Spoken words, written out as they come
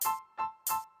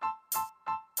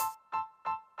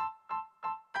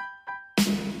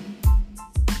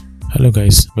Hello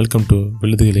guys, welcome to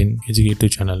விழுதுகளின் educative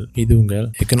channel. இது உங்கள்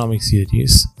economic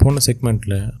series. போன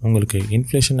செக்மெண்ட்ல உங்களுக்கு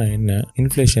இன்ஃப்ளேஷனா என்ன,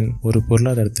 இன்ஃப்ளேஷன் ஒரு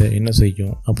பொருளாதாரத்தை என்ன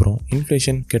செய்யும், அப்புறம்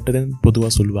இன்ஃப்ளேஷன் கெட்டதுன்னு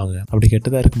பொதுவாக சொல்லுவாங்க. அப்படி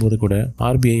கெட்டதா இருக்கும்போது கூட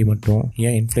ஆர்பிஐ மட்டும்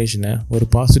ஏன் இன்ஃப்ளேஷனை ஒரு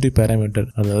பாசிட்டிவ் பேராமீட்டர்,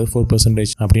 அதாவது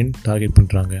 4% அப்படின்னு டார்கெட்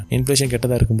பண்றாங்க. இன்ஃப்ளேஷன்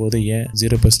கெட்டதா இருக்கும்போது ஏன்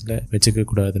 0% வச்சுக்க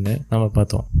கூடாதுன்னு நம்ம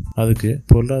பார்த்தோம். அதுக்கு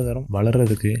பொருளாதாரம்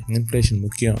வளர்றதுக்கு இன்ஃப்ளேஷன்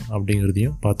முக்கியம்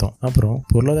அப்படிங்கிறதையும் பார்த்தோம். அப்புறம்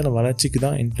பொருளாதார வளர்ச்சிக்கு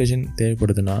தான் இன்ஃப்ளேஷன்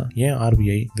தேவைப்படுதுன்னா ஏன்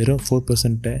ஆர்பிஐ வெறும்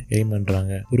 4% எய்ம்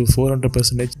பண்றாங்க? ஒரு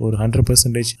 400%, ஒரு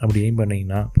 100% அப்படி எய்ம்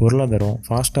பண்ணீங்கன்னா பொருளாதாரம்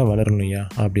ஃபாஸ்டா வளரணும் இல்லையா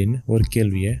அப்படின்னு ஒரு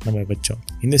கேள்வியை நம்ம வச்சோம்.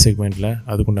 இந்த செக்மெண்ட்ல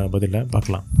அதுக்குண்டான பதில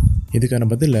பார்க்கலாம். இதுக்கான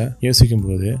பதில யோசிக்கும்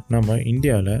போது நம்ம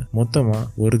இந்தியாவில் மொத்தமா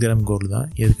 1 கிராம் கோல்டு தான்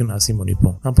எதுக்குன்னு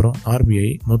அசிமணிப்போம். அப்புறம் ஆர்பிஐ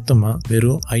மொத்தமா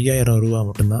வெறும் 5000 ரூபாய்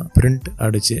மட்டும்தான் பிரிண்ட்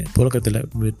அடிச்சு புழக்கத்துல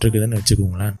விட்டுருக்குதுன்னு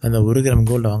வச்சுக்கோங்களேன். அந்த 1 கிராம்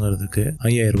கோல்டு வாங்குறதுக்கு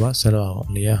 5000 ரூபாய் செலவாகும்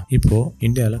இல்லையா? இப்போ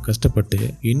இந்தியாவில் கஷ்டப்பட்டு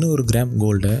 200 கிராம்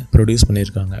கோல்டை ப்ரொடியூஸ்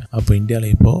பண்ணியிருக்காங்க. அப்போ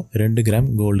இந்தியாவில் இப்போ 2 கிராம்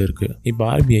கோல்டு இருக்கு. இப்போ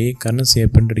ஆர்பிஐ கரன்சியை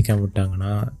பிரிண்ட் அடிக்காம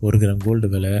விட்டாங்கன்னா 1 கிராம் கோல்டு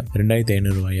விலை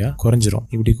 2500 ரூபாயா குறைஞ்சிரும்.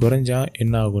 இப்படி குறைஞ்சா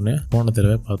என்ன ஆகும்னு போன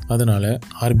தடவை பார்த்தோம். அதனால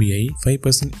ஆர்பிஐ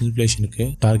 5% இன்ஃப்ளேஷனுக்கு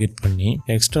டார்கெட் பண்ணி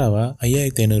எக்ஸ்ட்ராவா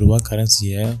 5500 ரூபாய்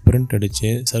கரன்சியை பிரிண்ட் அடிச்சு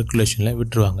சர்க்குலேஷன்ல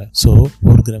விட்டுருவாங்க. ஸோ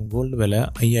 1 கிராம் கோல்டு விலை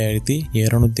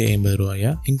 5250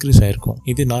 ரூபாயா இன்க்ரீஸ் ஆயிருக்கும்.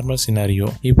 இது நார்மல் சினாரியோ.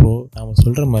 இப்போ நாம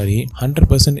சொல்ற மாதிரி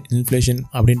 100% இன்ஃப்ளேஷன்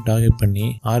அப்படின்னு டார்கெட் பண்ணி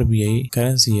ஆர்பிஐ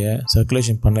கரன்சியை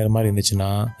சர்க்குலேஷன் பண்ணுற மாதிரி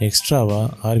இருந்துச்சுன்னா எக்ஸ்ட்ராவா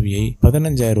ஆர்பிஐ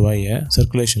 15000 ரூபாய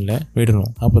சர்க்குலேஷன்ல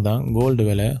விடணும். அப்பதான் கோல்டு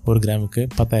விலை 1 கிராமுக்கு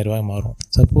 10000 ரூபாய் மாறும்.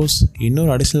 சப்போஸ்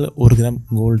இன்னொரு அடிஷனல் 1 கிராம்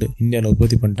கோல்டு இந்தியாவில்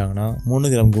உற்பத்தி பண்ணிட்டாங்கன்னா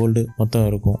 3 கிராம் கோல்டு மொத்தம்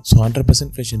இருக்கும். ஸோ 100%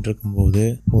 இன்ஃப்ளேஷன் இருக்கும்போது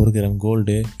 1 கிராம்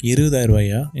கோல்டு 20000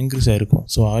 ரூபாயா இன்க்ரீஸ் ஆயிருக்கும்.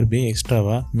 ஸோ ஆர்பிஐ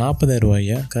எக்ஸ்ட்ராவா 40000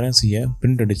 ரூபாய கரன்சியை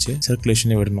பிரிண்ட் அடிச்சு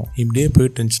சர்க்குலேஷனே விடணும். இப்படியே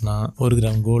போயிட்டு இருந்துச்சுன்னா 1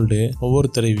 கிராம் கோல்டு ஒவ்வொரு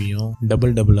தடவையும்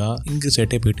டபுளா இன்க்ரீஸ்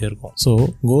ஆகிட்டே போயிட்டே இருக்கும். ஸோ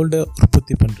கோல்டை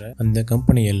உற்பத்தி பண்ற அந்த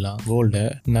கம்பெனி எல்லாம் கோல்டை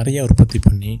நிறைய உற்பத்தி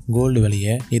பண்ணி கோல்டு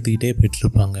விலையை ஏற்றிக்கிட்டே போயிட்டு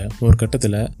இருப்பாங்க. ஒரு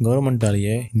கட்டத்தில்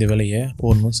கவர்மெண்டாலேயே இந்த விலையை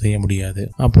ஒன்றும் செய்ய முடியாது.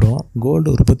 அப்புறம் கோல்டு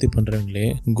உற்பத்தி பண்றவங்களே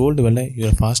கோல்டு விலை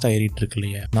ஃபாஸ்டா ஏறிட்டு இருக்கு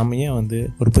இல்லையா? நம்ம ஏன்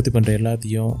உற்பத்தி பண்ற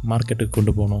எல்லாத்தையும் மார்க்கெட்டுக்கு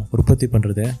கொண்டு போகணும்? உற்பத்தி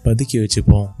பண்றதை பதுக்கி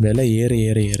வச்சுப்போம், விலை ஏற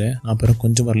ஏற ஏற அப்புறம்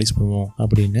கொஞ்சமா ரிலீஸ் பண்ணுவோம்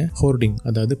அப்படின்னு ஹோர்டிங்,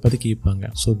 அதாவது பதுக்கி வைப்பாங்க.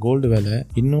 ஸோ கோல்டு விலை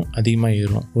இன்னும் அதிகமா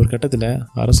ஏறும். ஒரு கட்டத்துல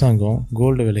அரசாங்கம்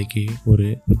கோல்டு விலைக்கு ஒரு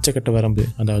உச்சக்கட்ட வரம்பு,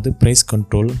 அதாவது பிரைஸ்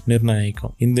கண்ட்ரோல்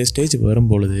நிர்ணயிக்கும். இந்த ஸ்டேஜ்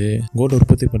வரும்பொழுது கோல்டு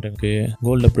உற்பத்தி பண்றதுக்கு,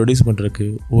 கோல்டை ப்ரொடியூஸ் பண்றதுக்கு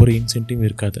ஒரு இன்சென்டிவ்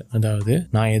இருக்காது. அதாவது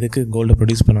நான் எதுக்கு கோல்டை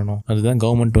ப்ரொடியூஸ் பண்ணணும், அதுதான்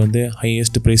கவர்மெண்ட்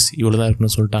ஹையஸ்ட் பிரைஸ் இவ்வளவுதான்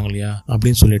இருக்குன்னு சொல்லிட்டாங்க இல்லையா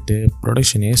அப்படின்னு சொல்லிட்டு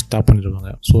ப்ரொடக்ஷனே ஸ்டாப்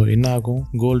பண்ணிடுவாங்க. ஸோ என்ன ஆகும்?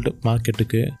 கோல்டு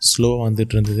மார்க்கெட்டுக்கு ஸ்லோவாக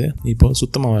வந்துட்டு இருந்தது, இப்போ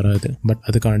சுத்தமாக வராது. பட்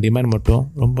அதுக்கான டிமாண்ட் மட்டும்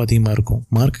ரொம்ப அதிகமாக இருக்கும்.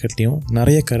 மார்க்கெட்லையும்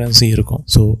நிறைய கரன்சி இருக்கும்.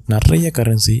 ஸோ நிறைய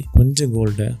கரன்சி கொஞ்சம்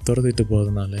கோல்டை துரத்திட்டு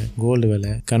போகிறதுனால கோல்டு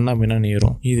விலை கண்ணா பின்னா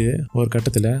ஏறும். இது ஒரு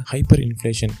கட்டத்தில் ஹைப்பர்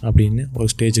இன்ஃப்ளேஷன் அப்படின்னு ஒரு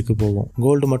ஸ்டேஜுக்கு போகும்.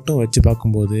 கோல்டு மட்டும் வச்சு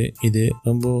பார்க்கும்போது இது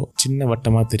ரொம்ப சின்ன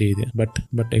வட்டமாக தெரியுது.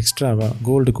 பட் எக்ஸ்ட்ராவா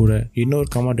கோல்டு கூட இன்னொரு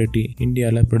கமாடிட்டி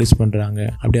இந்தியாவில் ப்ரொடியூஸ் பண்ணுறாங்க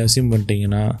அப்படி அசியூம்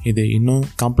பண்ணிட்டீங்கன்னா இது இன்னும்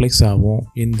காம்ப்ளெக்ஸ் ஆகும்.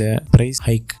 இந்த பிரைஸ்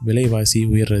ஹைக், விலைவாசி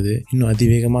உயர்றது இன்னும்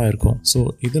அதிவேகமாக இருக்கும். ஸோ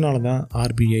இதனால தான்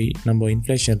ஆர்பிஐ நம்ம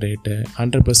இன்ஃப்ளேஷன் ரேட்டை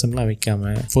 100%லாம்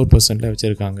வைக்காம 4%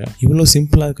 வச்சிருக்காங்க. இவ்வளோ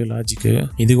சிம்பிளாக இருக்க லாஜிக்கு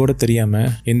இது கூட தெரியாம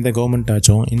எந்த கவர்மெண்ட்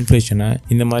ஆச்சும் இன்ஃப்ளேஷனை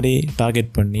இந்த மாதிரி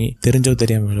டார்கெட் பண்ணி தெரிஞ்சோ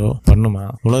தெரியாமலோ பண்ணுமா?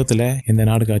 உலகத்தில் எந்த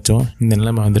நாடுக்காச்சும் இந்த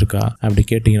நிலைமை வந்திருக்கா அப்படி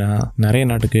கேட்டிங்கன்னா நிறைய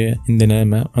நாட்டுக்கு இந்த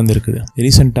நிலைமை வந்திருக்குது.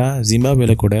 ரீசெண்டாக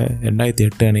ஜிம்பாப்வேல கூட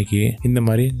 2008 அன்னைக்கு இந்த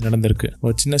மாதிரி நடந்திருக்கு.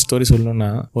 ஒரு சின்ன ஸ்டோரி சொல்லணும்னா,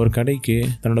 ஒரு கடைக்கு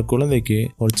தன்னோட குழந்தைக்கு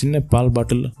ஒரு சின்ன பால்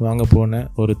பாட்டில் வாங்க போன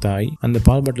ஒரு தாய் அந்த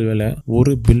பால் பாட்டில் விலை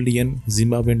 $1 பில்லியன்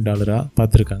ஜிம்பாப்வேன் டாலரா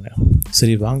பார்த்துருக்காங்க.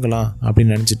 சரி வாங்கலாம்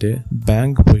அப்படின்னு நினைச்சிட்டு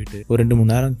பேங்க் போயிட்டு ஒரு 2-3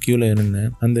 நேரம் கியூல நின்று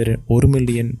அந்த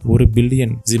 $1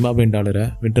 பில்லியன் ஜிம்பாப்வேன் டாலரை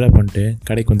வித்ட்ரா பண்ணிட்டு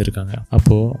கடைக்கு வந்திருக்காங்க.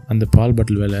 அப்போ அந்த பால்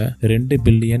பாட்டில் விலை $2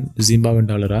 பில்லியன் ஜிம்பாப்வேன்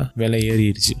டாலரா விலை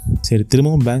ஏறிடுச்சு. சரி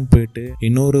திரும்பவும் பேங்க் போயிட்டு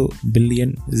இன்னொரு $1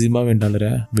 பில்லியன் ஜிம்பாப்வேன்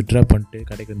டாலரை வித்ட்ரா பண்ணிட்டு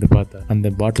கடைக்கு வந்து பார்த்தா அந்த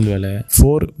பாட்டில் விலை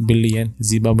 $4 பில்லியன்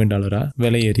ஜிம்பாப்வேன் டாலரா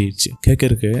விலை ஏறிடுச்சு.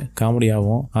 கேட்கறதுக்கு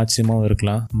காமெடியாகவும் ஆச்சரியமாகவும்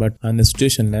இருக்கலாம். பட் அந்த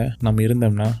சிச்சுவேஷன்ல நம்ம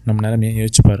இருந்தோம்னா நம்ம நிலைமையை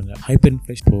யோசிச்சு பாருங்க. ஹைப்பர்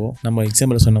இன்ஃப்ளேஷன் நம்ம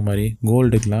எக்ஸாம்பிள் சொன்ன மாதிரி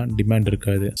கோல்டுக்குலாம் டிமாண்ட்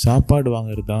இருக்காது. சாப்பாடு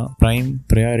வாங்குறது தான் பிரைம்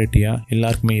ப்ரையாரிட்டியா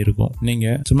எல்லாருக்குமே இருக்கும்.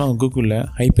 நீங்க சும்மா கூகுள்ல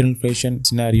ஹைப்பர் இன்ஃப்ளேஷன்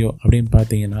சினாரியோ அப்படின்னு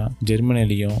பார்த்தீங்கன்னா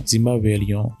ஜெர்மனிலையும்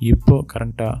ஜிம்பாப்வேலையும் இப்போ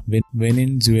கரண்டா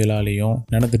வெனிசுவேலாலையும்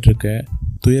நடந்துட்டு இருக்க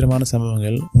துயரமான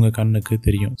சம்பவங்கள் உங்க கண்ணுக்கு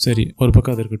தெரியும். சரி ஒரு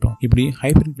பக்கம் அது இருக்கட்டும். இப்படி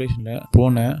ஹைப்பர் இன்ஃப்ளேஷன்ல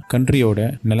போன கண்ட்ரியோட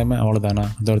நிலைமை அவ்வளவுதானா?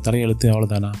 அதோட தலையெழுத்து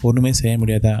அவ்வளவுதானா? ஒண்ணுமே செய்ய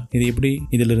முடியாதா? இது எப்படி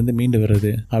இதுல இருந்து மீண்டு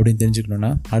வருது அப்படின்னு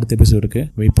தெரிஞ்சுக்கணும்னா அடுத்த எபிசோடுக்கு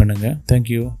வெயிட் பண்ணுங்க.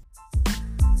 தேங்க்யூ.